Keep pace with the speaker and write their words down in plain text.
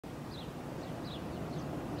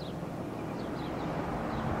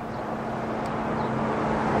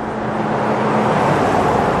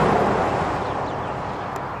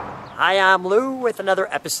Hi, I'm Lou with another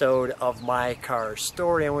episode of My Car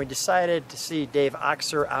Story, and we decided to see Dave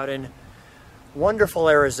Ochser out in wonderful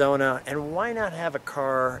Arizona, and why not have a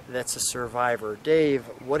car that's a survivor? Dave,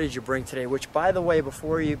 what did you bring today? Which, by the way,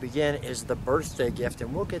 before you begin, is the birthday gift,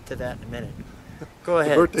 and we'll get to that in a minute. Go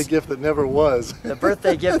ahead. The birthday gift that never was. The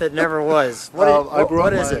birthday gift that never was. I brought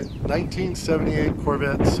what is my it? 1978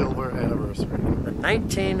 Corvette Silver Anniversary. The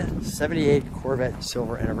 1978 Corvette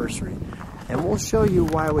Silver Anniversary. And we'll show you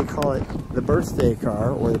why we call it the birthday car,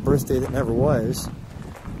 or the birthday that never was.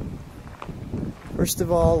 First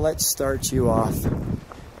of all, let's start you off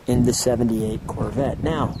in the 78 Corvette.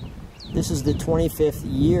 Now, this is the 25th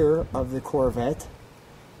year of the Corvette.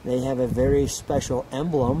 They have a very special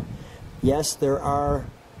emblem. Yes, there are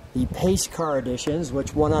the pace car editions,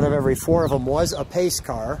 which one out of every four of them was a pace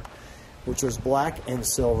car, which was black and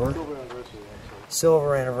silver. Silver Anniversary, actually.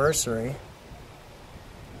 Silver Anniversary.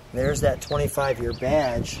 There's that 25-year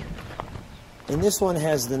badge. And this one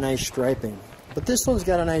has the nice striping. But this one's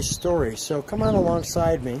got a nice story, so come on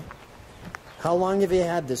alongside me. How long have you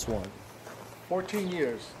had this one? 14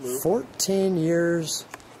 years, Lou. 14 years.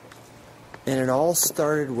 And it all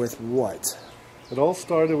started with what? It all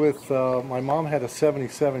started with my mom had a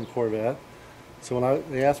 77 Corvette. So when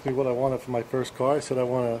they asked me what I wanted for my first car, I said I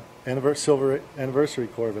want a Silver Anniversary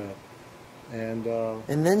Corvette. And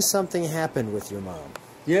then something happened with your mom.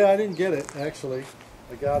 yeah, I didn't get it, actually.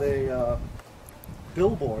 I got a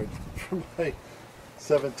Billboard for my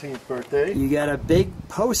 17th birthday. You got a big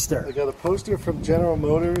poster. I got a poster from General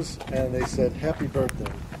Motors, and they said, "Happy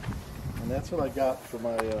Birthday." And that's what I got for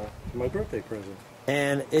my birthday present.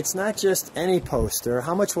 And it's not just any poster.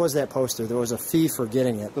 How much was that poster? There was a fee for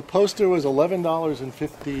getting it. The poster was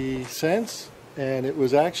 $11.50, and it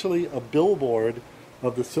was actually a billboard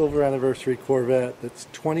of the Silver Anniversary Corvette that's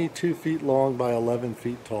 22 feet long by 11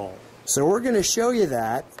 feet tall. So we're going to show you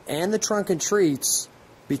that and the trunk and treats,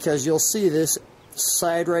 because you'll see this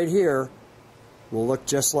side right here will look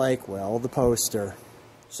just like, well, the poster.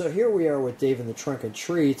 So here we are with Dave in the trunk and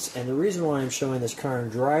treats, and the reason why I'm showing this car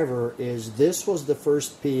and driver is this was the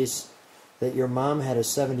first piece that your mom had a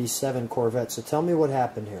 77 Corvette. So tell me what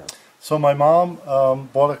happened here. So my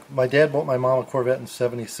dad bought my mom a Corvette in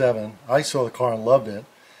 '77. I saw the car and loved it.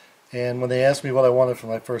 And when they asked me what I wanted for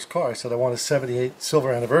my first car, I said I want a 78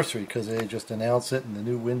 Silver Anniversary because they had just announced it and the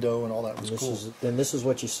new window and all that was cool. And this is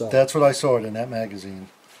what you saw. That's what I saw it in that magazine.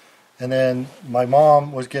 And then my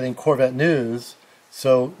mom was getting Corvette news.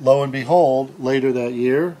 So lo and behold, later that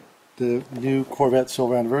year, the new Corvette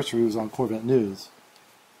Silver Anniversary was on Corvette News.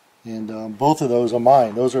 And both of those are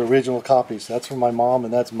mine. Those are original copies. That's from my mom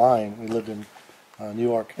and that's mine. We lived in New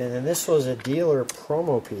York. And then this was a dealer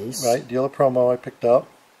promo piece. Right, dealer promo I picked up.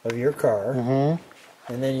 Of your car. Mm-hmm.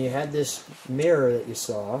 And then you had this mirror that you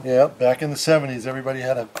saw. Yeah, back in the 70s, everybody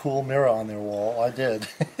had a cool mirror on their wall. I did.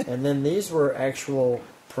 And then these were actual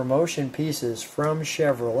promotion pieces from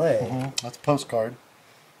Chevrolet. Mm-hmm. That's a postcard.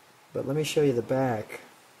 But let me show you the back.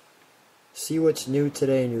 See what's new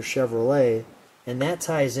today in your Chevrolet. And that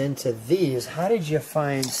ties into these. How did you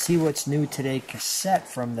find See What's New Today cassette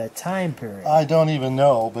from that time period? I don't even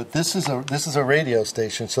know, but this is a radio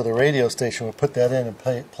station, so the radio station would put that in and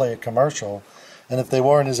play a commercial. And if they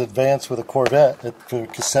weren't as advanced with a Corvette, for a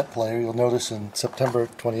cassette player, you'll notice in September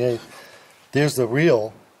 28th, there's the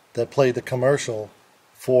reel that played the commercial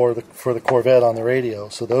for the Corvette on the radio.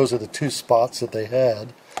 So those are the two spots that they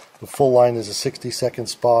had. The full line is a 60-second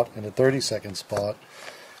spot and a 30-second spot.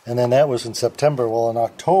 And then that was in September. Well, in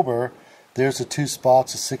October, there's the two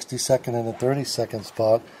spots, a 60-second and a 30-second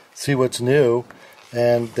spot. See what's new.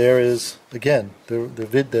 And there is, again,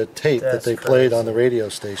 the tape that they played on the radio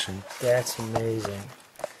station. That's amazing.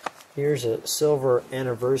 Here's a Silver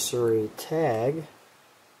Anniversary tag.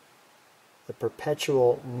 The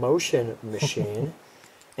perpetual motion machine.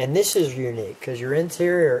 And this is unique because your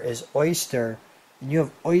interior is oyster. And you have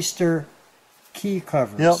oyster key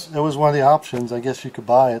covers. Yep, it was one of the options I guess you could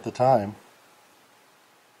buy at the time.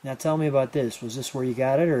 Now tell me about this. Was this where you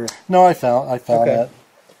got it, or? No, I found that.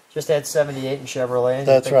 Just had 78 in Chevrolet. And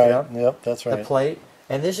that's you picked right. It up. Yep, that's right. The plate.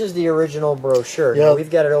 And this is the original brochure. Yep. Now we've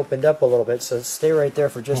got it opened up a little bit, so stay right there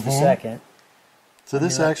for just a second. So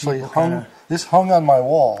this actually hung on my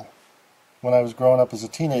wall when I was growing up as a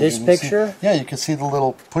teenager. This picture? Yeah, you can see the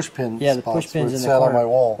little push pin Yeah, the spots push pins where it in the sat corner. on my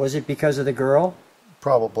wall. Was it because of the girl?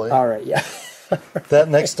 Probably. All right, yeah. That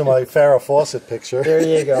next to my Farrah Fawcett picture. There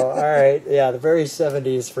you go. All right. Yeah, the very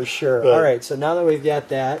 70s for sure. Right. All right, so now that we've got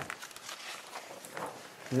that,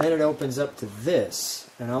 and then it opens up to this,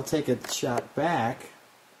 and I'll take a shot back,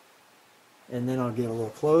 and then I'll get a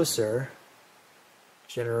little closer.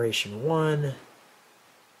 Generation 1,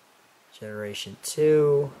 Generation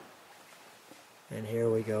 2, And here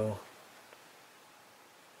we go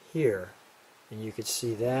here. And you could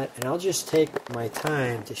see that. And I'll just take my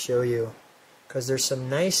time to show you, because there's some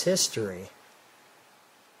nice history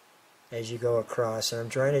as you go across. And I'm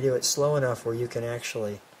trying to do it slow enough where you can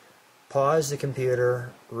actually pause the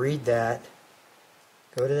computer, read that,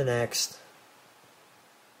 go to the next.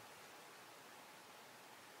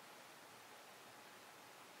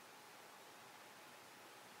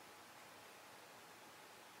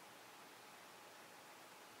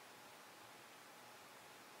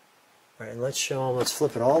 All right, and let's show them, let's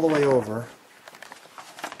flip it all the way over.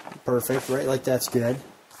 Perfect, right, like that's good.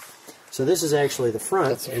 So this is actually the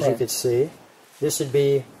front, as you can see. This would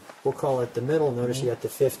be, we'll call it the middle. Notice you got the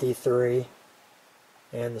 53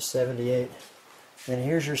 and the 78. And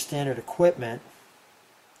here's your standard equipment.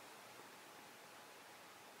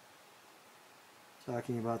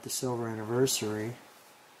 Talking about the silver anniversary.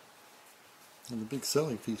 And the big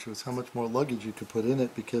selling feature is how much more luggage you could put in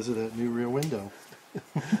it because of that new rear window.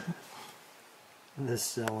 The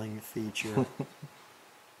selling feature.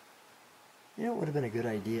 You know what would have been a good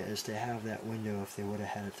idea is to have that window if they would have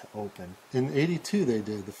had it to open. In '82 they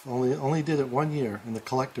did. Only did it 1 year in the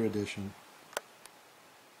collector edition.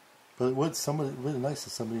 But it would really nice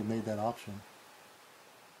if somebody made that option.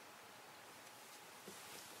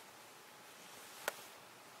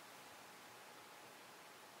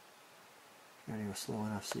 I'm going to go slow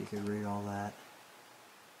enough so you can read all that.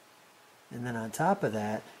 And then on top of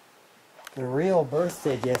that, the real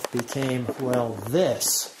birthday gift became, well,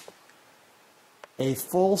 this. A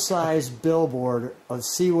full-size billboard of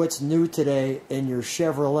see what's new today in your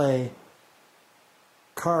Chevrolet,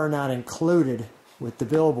 car not included with the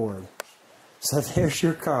billboard. So there's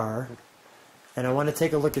your car. And I want to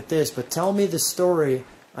take a look at this, but tell me the story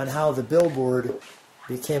on how the billboard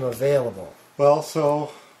became available. Well,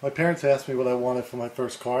 so my parents asked me what I wanted for my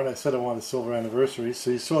first car, and I said I wanted a silver anniversary.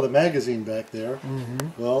 So you saw the magazine back there.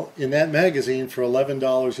 Mm-hmm. Well, in that magazine, for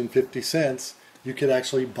 $11.50, you could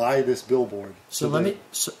actually buy this billboard. So let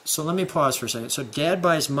me pause for a second. So Dad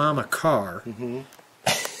buys Mom a car. Mm-hmm.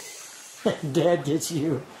 Dad gets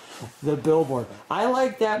you the billboard. I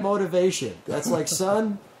like that motivation. That's like,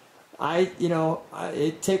 son,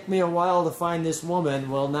 it took me a while to find this woman.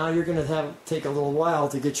 Well, now you're going to take a little while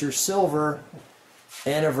to get your silver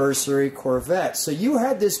anniversary Corvette. So you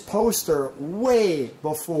had this poster way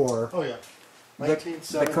before. Oh yeah,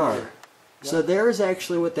 1970. The car. Yep. So there's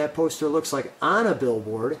actually what that poster looks like on a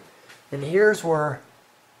billboard, and here's where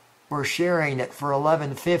we're sharing that for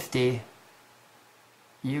 $11.50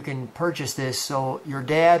 you can purchase this. So your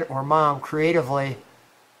dad or mom creatively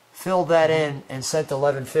filled that in and sent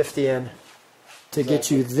 $11.50 in to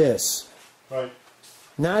get you this. Right.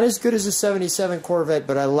 Not as good as a 77 Corvette,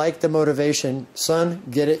 but I like the motivation. Son,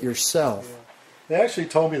 get it yourself. Yeah. They actually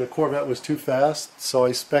told me the Corvette was too fast, so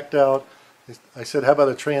I spec'd out. I said, how about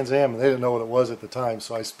a Trans Am? And they didn't know what it was at the time,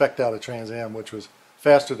 so I spec'd out a Trans Am, which was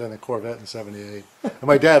faster than the Corvette in '78. And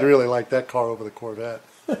my dad really liked that car over the Corvette.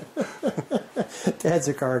 Dad's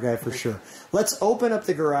a car guy for sure. Let's open up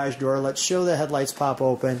the garage door. Let's show the headlights pop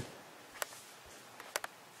open.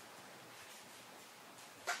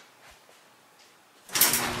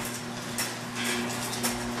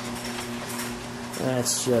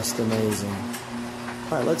 That's just amazing.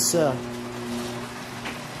 All right, let's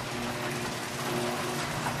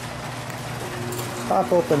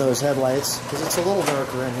pop open those headlights because it's a little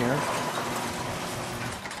darker in here.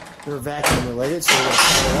 They're vacuum related, so we'll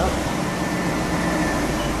set it up.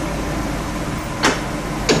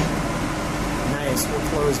 Nice, we'll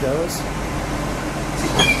close those.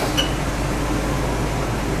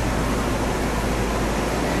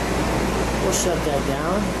 We'll shut that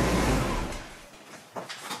down.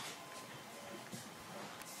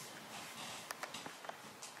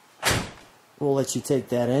 We'll let you take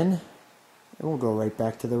that in, and we'll go right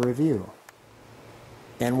back to the review.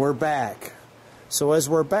 And we're back. So as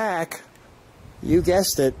we're back, you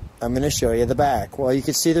guessed it, I'm going to show you the back. Well, you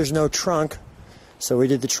can see there's no trunk, so we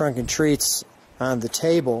did the trunk and treats on the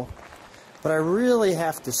table. But I really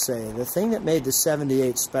have to say, the thing that made the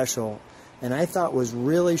 78 special, and I thought was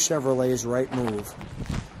really Chevrolet's right move,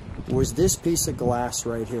 was this piece of glass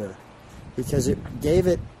right here. Because it gave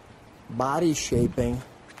it body shaping.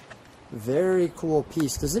 Very cool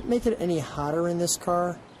piece. Does it make it any hotter in this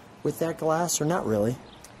car with that glass, or not really?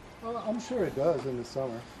 Well, I'm sure it does in the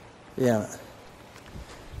summer. Yeah.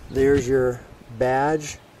 There's your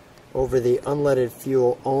badge over the unleaded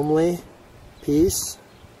fuel only piece,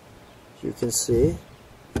 as you can see.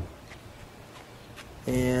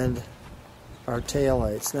 And our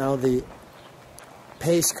taillights. Now the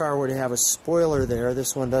pace car would have a spoiler there.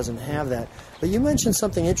 This one doesn't have that. But you mentioned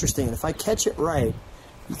something interesting, and if I catch it right,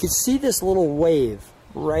 you can see this little wave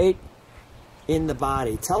right in the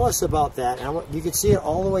body. Tell us about that. And you can see it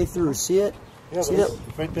all the way through. See it? Yeah, see that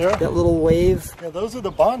right there? That little wave? Yeah, those are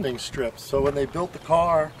the bonding strips. So when they built the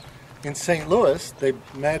car in St. Louis, they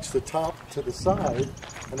matched the top to the side,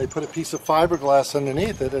 and they put a piece of fiberglass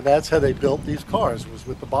underneath it, and that's how they built these cars, was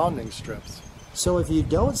with the bonding strips. So if you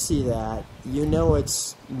don't see that, you know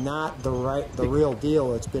it's not the real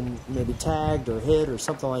deal. It's been maybe tagged or hit or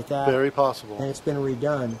something like that. Very possible. And it's been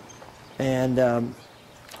redone. And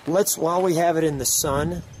while we have it in the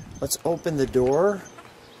sun, let's open the door.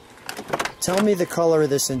 Tell me the color of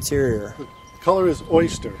this interior. The color is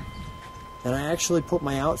oyster. And I actually put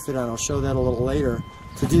my outfit on, I'll show that a little later,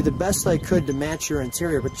 to do the best I could to match your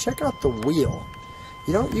interior. But check out the wheel.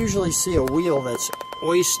 You don't usually see a wheel that's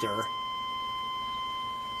oyster.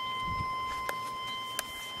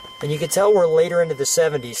 And you can tell we're later into the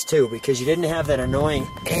 70s too, because you didn't have that annoying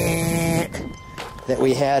that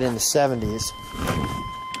we had in the 70s.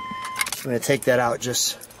 I'm going to take that out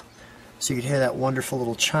just so you can hear that wonderful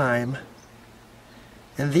little chime.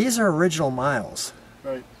 And these are original miles.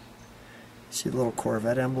 Right. See the little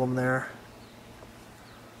Corvette emblem there?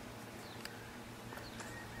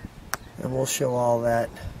 And we'll show all that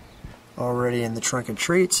already in the trunk and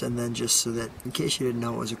treats, and then just so that, in case you didn't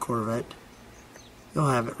know it was a Corvette, you'll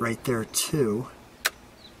have it right there too.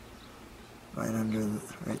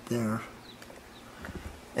 Right there.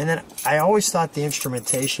 And then I always thought the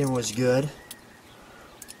instrumentation was good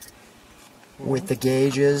with the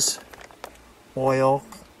gauges, oil,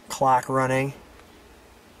 clock running.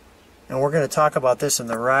 And we're going to talk about this in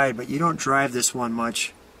the ride, but you don't drive this one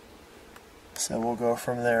much. So we'll go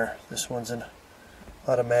from there. This one's an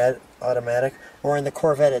automatic, or in the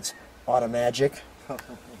Corvette it's automagic.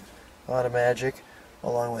 Automagic,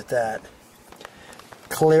 along with that.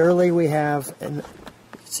 Clearly we have, and you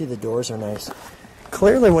can see the doors are nice.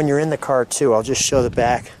 Clearly when you're in the car too, I'll just show the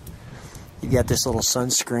back. You got this little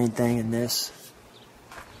sunscreen thing and this.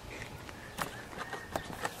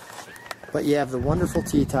 But you have the wonderful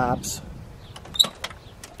T-tops.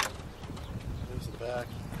 There's the back.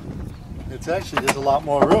 It's actually, there's a lot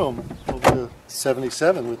more room over the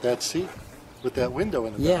 77 with that seat, with that window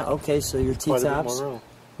in the back. Yeah, okay, so your T-tops. Quite a bit more room.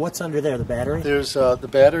 What's under there, the battery? There's the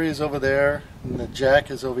battery is over there, and the jack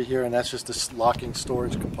is over here, and that's just a locking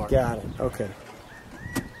storage compartment. Got it, okay.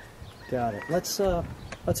 Got it. Let's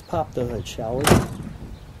pop the hood, shall we?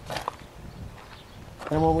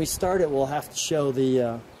 And when we start it, we'll have to show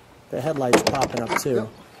the headlights popping up too,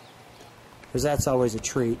 because that's always a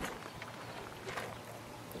treat.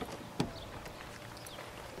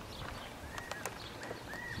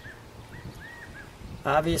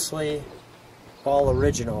 Obviously, all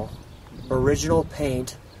original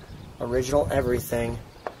paint, original everything,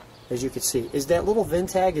 as you can see. Is that little VIN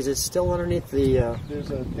tag, is it still underneath the... There's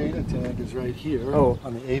a data tag is right here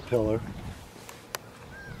on the A-pillar.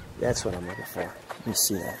 That's what I'm looking for. Let me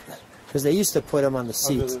see that. Because they used to put them on the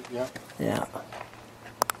seats. Yeah.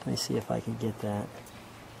 Let me see if I can get that.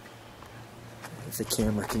 If the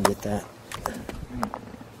camera can get that.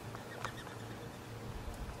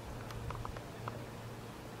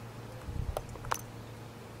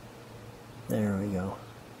 There we go.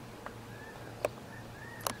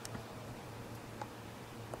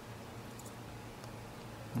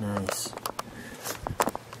 Nice.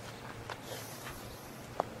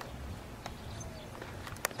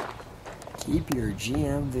 Keep your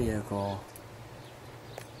GM vehicle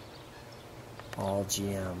all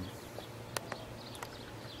GM. A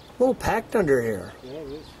little packed under here. Yeah, it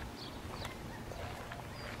is.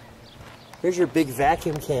 Here's your big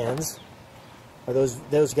vacuum cans. Are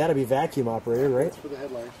those got to be vacuum operated, right? That's for the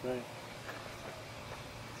headlights, right?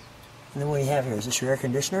 And then what do you have here? Is this your air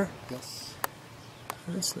conditioner? Yes.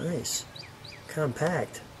 That's nice.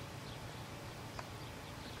 Compact.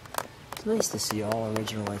 It's nice to see all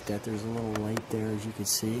original like that. There's a little light there, as you can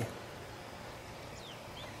see.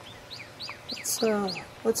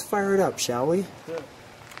 Let's fire it up, shall we? Good.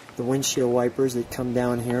 The windshield wipers that come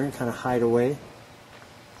down here and kind of hide away.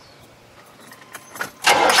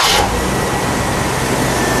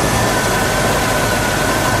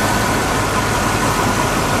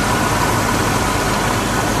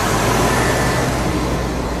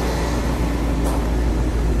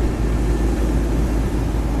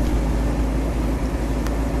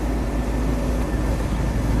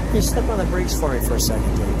 You step on the brakes for me for a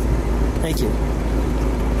second, Dave. Thank you.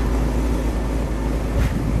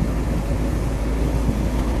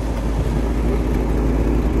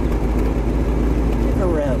 Give it a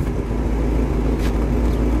rev.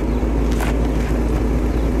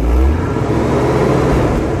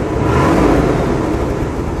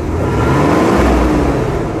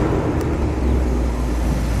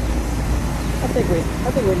 think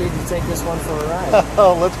we need to take this one for a ride.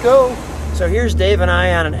 Oh, let's go. So here's Dave and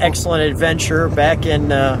I on an excellent adventure back in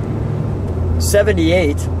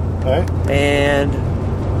 '78, Okay. and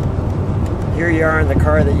here you are in the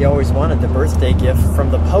car that you always wanted, the birthday gift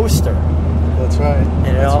from the poster. That's right.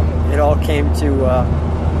 And it all came to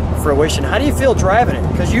fruition. How do you feel driving it?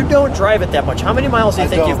 Because you don't drive it that much. How many miles do you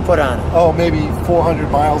think you've put on it? Oh, maybe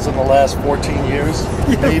 400 miles in the last 14 years,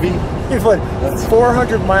 maybe. You've put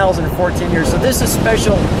 400 miles in 14 years. So this is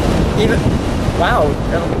special even, wow,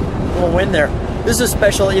 a little wind there. This is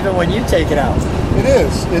special even when you take it out. It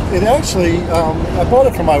is. It actually, I bought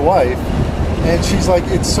it for my wife, and she's like,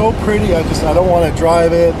 it's so pretty, I don't want to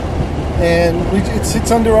drive it. And it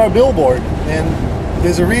sits under our billboard, and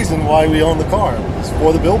there's a reason why we own the car. It's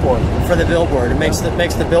for the billboard. For the billboard. It makes the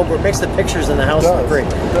billboard, makes the pictures in the house look great.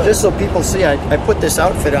 Just so people see, I put this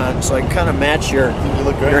outfit on so I kind of match your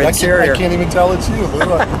look great. Your interior. I can't even tell it's you.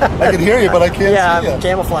 I can hear you, but I can't see you. Yeah, I'm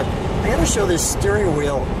camouflage. I got to show this steering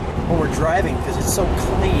wheel when we're driving because it's so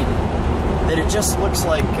clean that it just looks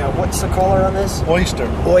like, what's the color on this? Oyster.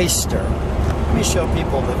 Oyster. Let me show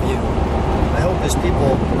people the view. I hope as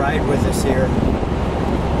people ride with us here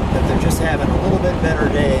that they're just having a little bit better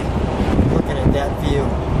day looking at that view.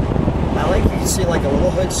 I like you can see like a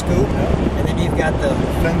little hood scoop, and then you've got the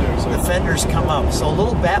fenders come up. So a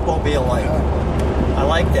little Batmobile like. Yeah. I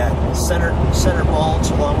like that. Center bulge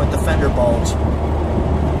along with the fender bulge.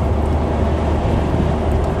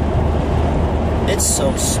 It's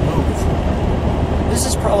so smooth. This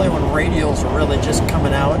is probably when radials were really just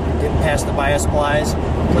coming out, getting past the bias plies.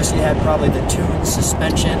 Plus you had probably the tuned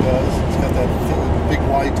suspension. Yeah, it's got that big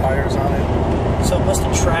wide tires on it. So it must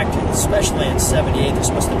have tracked, especially in '78, this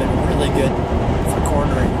must have been really good for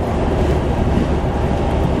cornering.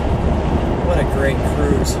 What a great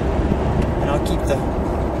cruise. And I'll keep the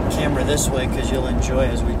camera this way because you'll enjoy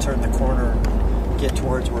as we turn the corner and get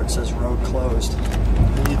towards where it says road closed.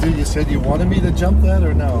 And you said you wanted me to jump that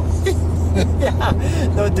or no? Yeah,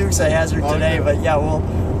 no Dukes of Hazzard today, but yeah,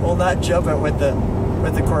 we'll not jump it with the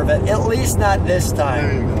Corvette. At least not this time.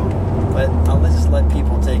 There you go. But I'll just let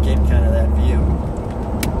people take in kind of that view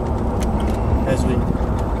as we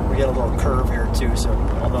get a little curve here too, so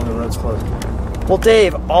although the road's closed. Well,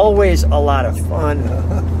 Dave, always a lot of fun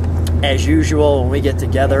as usual when we get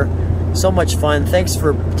together. So much fun. Thanks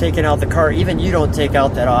for taking out the car. Even you don't take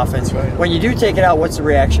out that often. That's right. When you do take it out, what's the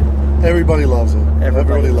reaction? Everybody loves it.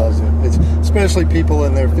 Everybody loves it. It's especially people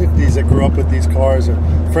in their 50s that grew up with these cars, or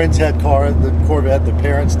friends had the Corvette, their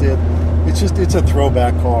parents did. It's a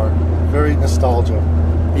throwback car. Very nostalgic.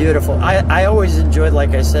 Beautiful. I always enjoyed, like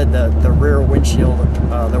I said, the rear windshield,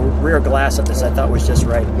 the rear glass of this I thought was just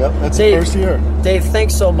right. Yep, that's Dave, the first year. Dave,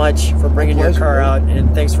 thanks so much for bringing your car out,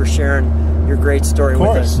 and thanks for sharing your great story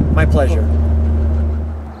with us. My pleasure.